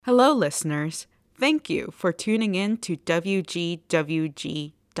Hello, listeners. Thank you for tuning in to WGWG.org.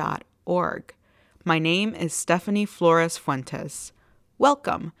 My name is Stephanie Flores Fuentes.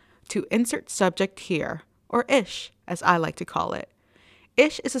 Welcome to Insert Subject Here, or ISH, as I like to call it.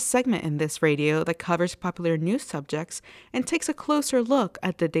 ISH is a segment in this radio that covers popular news subjects and takes a closer look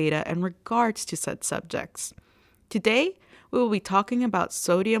at the data in regards to said subjects. Today, we will be talking about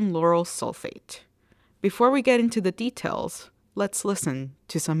sodium lauryl sulfate. Before we get into the details, let's listen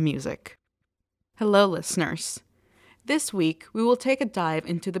to some music. Hello, listeners. This week, we will take a dive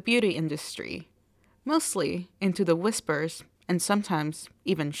into the beauty industry, mostly into the whispers and sometimes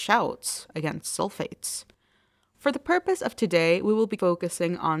even shouts against sulfates. For the purpose of today, we will be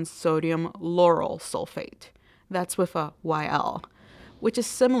focusing on sodium lauryl sulfate, that's with a YL, which is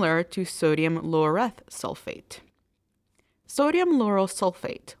similar to sodium laureth sulfate. Sodium lauryl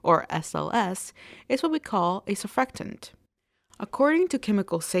sulfate, or SLS, is what we call a surfactant. According to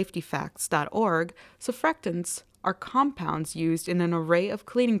chemicalsafetyfacts.org, surfactants are compounds used in an array of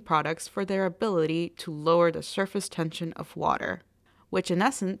cleaning products for their ability to lower the surface tension of water, which in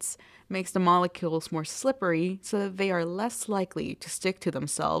essence makes the molecules more slippery so that they are less likely to stick to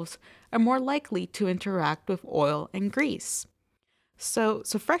themselves and more likely to interact with oil and grease. So,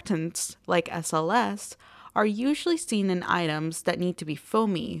 surfactants, like SLS, are usually seen in items that need to be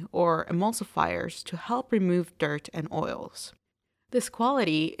foamy or emulsifiers to help remove dirt and oils. This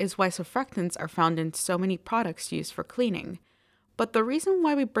quality is why surfactants are found in so many products used for cleaning. But the reason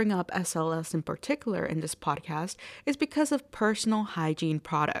why we bring up SLS in particular in this podcast is because of personal hygiene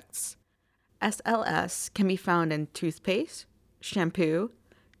products. SLS can be found in toothpaste, shampoo,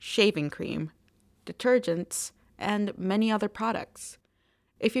 shaving cream, detergents, and many other products.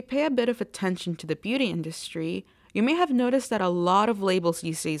 If you pay a bit of attention to the beauty industry, you may have noticed that a lot of labels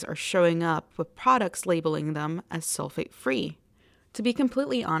these days are showing up with products labeling them as sulfate-free. To be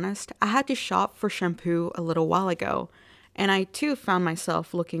completely honest, I had to shop for shampoo a little while ago, and I too found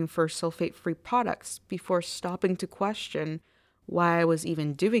myself looking for sulfate-free products before stopping to question why I was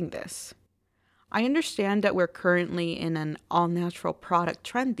even doing this. I understand that we're currently in an all-natural product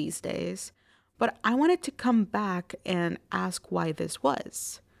trend these days, but I wanted to come back and ask why this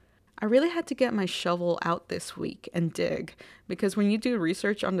was. I really had to get my shovel out this week and dig, because when you do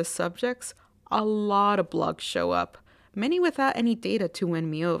research on the subjects, a lot of blogs show up, many without any data to win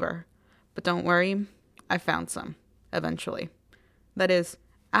me over. But don't worry, I found some, eventually. That is,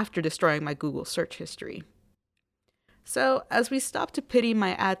 after destroying my Google search history. So, as we stop to pity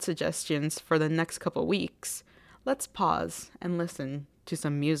my ad suggestions for the next couple weeks, let's pause and listen to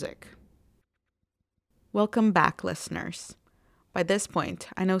some music. Welcome back, listeners. By this point,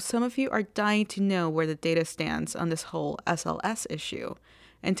 I know some of you are dying to know where the data stands on this whole SLS issue,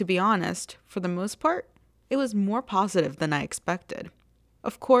 and to be honest, for the most part, it was more positive than I expected.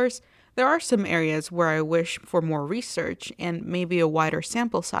 Of course, there are some areas where I wish for more research and maybe a wider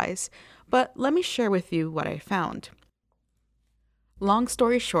sample size, but let me share with you what I found. Long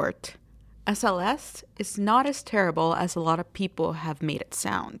story short, SLS is not as terrible as a lot of people have made it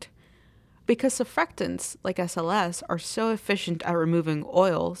sound. Because surfactants like SLS are so efficient at removing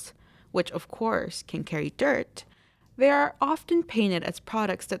oils, which of course can carry dirt, they are often painted as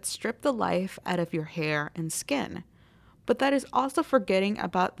products that strip the life out of your hair and skin. But that is also forgetting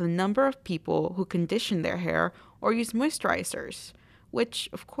about the number of people who condition their hair or use moisturizers, which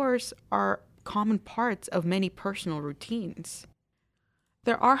of course are common parts of many personal routines.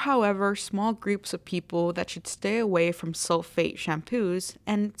 There are, however, small groups of people that should stay away from sulfate shampoos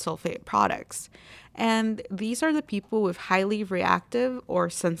and sulfate products, and these are the people with highly reactive or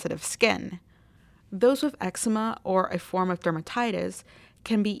sensitive skin. Those with eczema or a form of dermatitis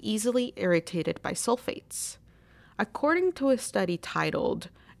can be easily irritated by sulfates. According to a study titled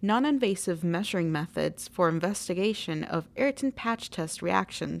Non-Invasive Measuring Methods for Investigation of Irritant Patch Test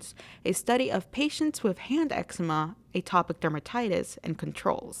Reactions, a study of patients with hand eczema, atopic dermatitis, and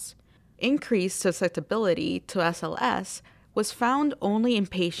controls. Increased susceptibility to SLS was found only in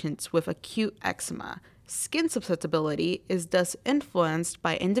patients with acute eczema. Skin susceptibility is thus influenced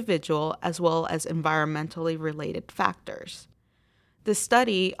by individual as well as environmentally related factors. The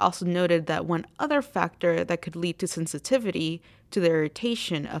study also noted that one other factor that could lead to sensitivity to the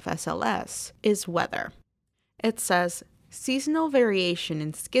irritation of SLS is weather. It says, seasonal variation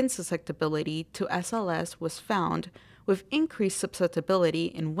in skin susceptibility to SLS was found with increased susceptibility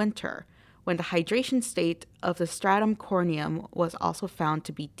in winter, when the hydration state of the stratum corneum was also found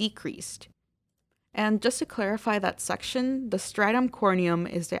to be decreased. And just to clarify that section, the stratum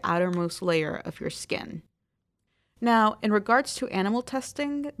corneum is the outermost layer of your skin. Now, in regards to animal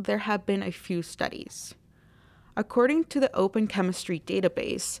testing, there have been a few studies. According to the Open Chemistry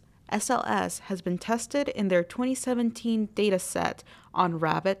database, SLS has been tested in their 2017 dataset on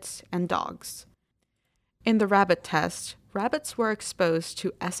rabbits and dogs. In the rabbit test, rabbits were exposed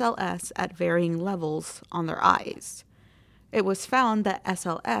to SLS at varying levels on their eyes. It was found that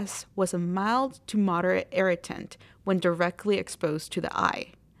SLS was a mild to moderate irritant when directly exposed to the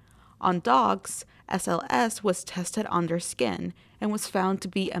eye. On dogs, SLS was tested on their skin and was found to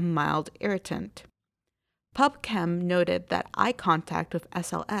be a mild irritant. PubChem noted that eye contact with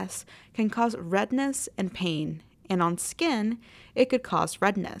SLS can cause redness and pain, and on skin, it could cause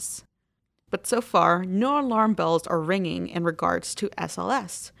redness. But so far, no alarm bells are ringing in regards to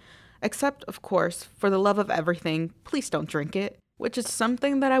SLS. Except, of course, for the love of everything, please don't drink it, which is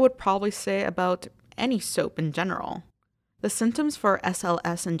something that I would probably say about any soap in general. The symptoms for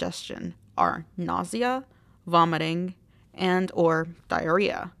SLS ingestion are nausea, vomiting, and/or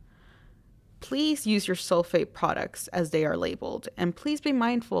diarrhea. Please use your sulfate products as they are labeled, and please be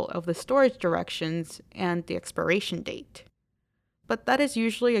mindful of the storage directions and the expiration date. But that is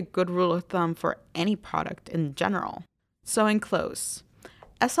usually a good rule of thumb for any product in general. So in close,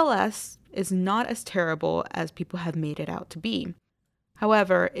 SLS is not as terrible as people have made it out to be.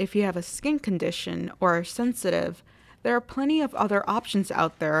 However, if you have a skin condition or are sensitive, there are plenty of other options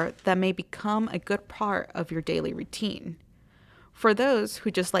out there that may become a good part of your daily routine. For those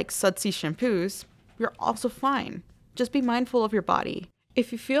who just like sudsy shampoos, you're also fine. Just be mindful of your body.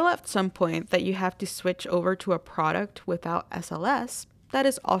 If you feel at some point that you have to switch over to a product without SLS, that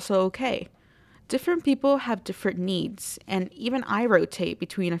is also okay. Different people have different needs, and even I rotate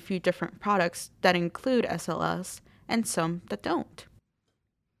between a few different products that include SLS and some that don't.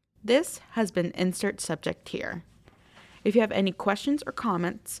 This has been Insert Subject Here. If you have any questions or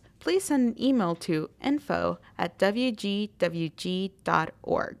comments, please send an email to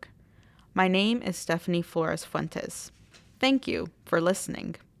info@wgwg.org. My name is Stephanie Flores Fuentes. Thank you for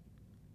listening.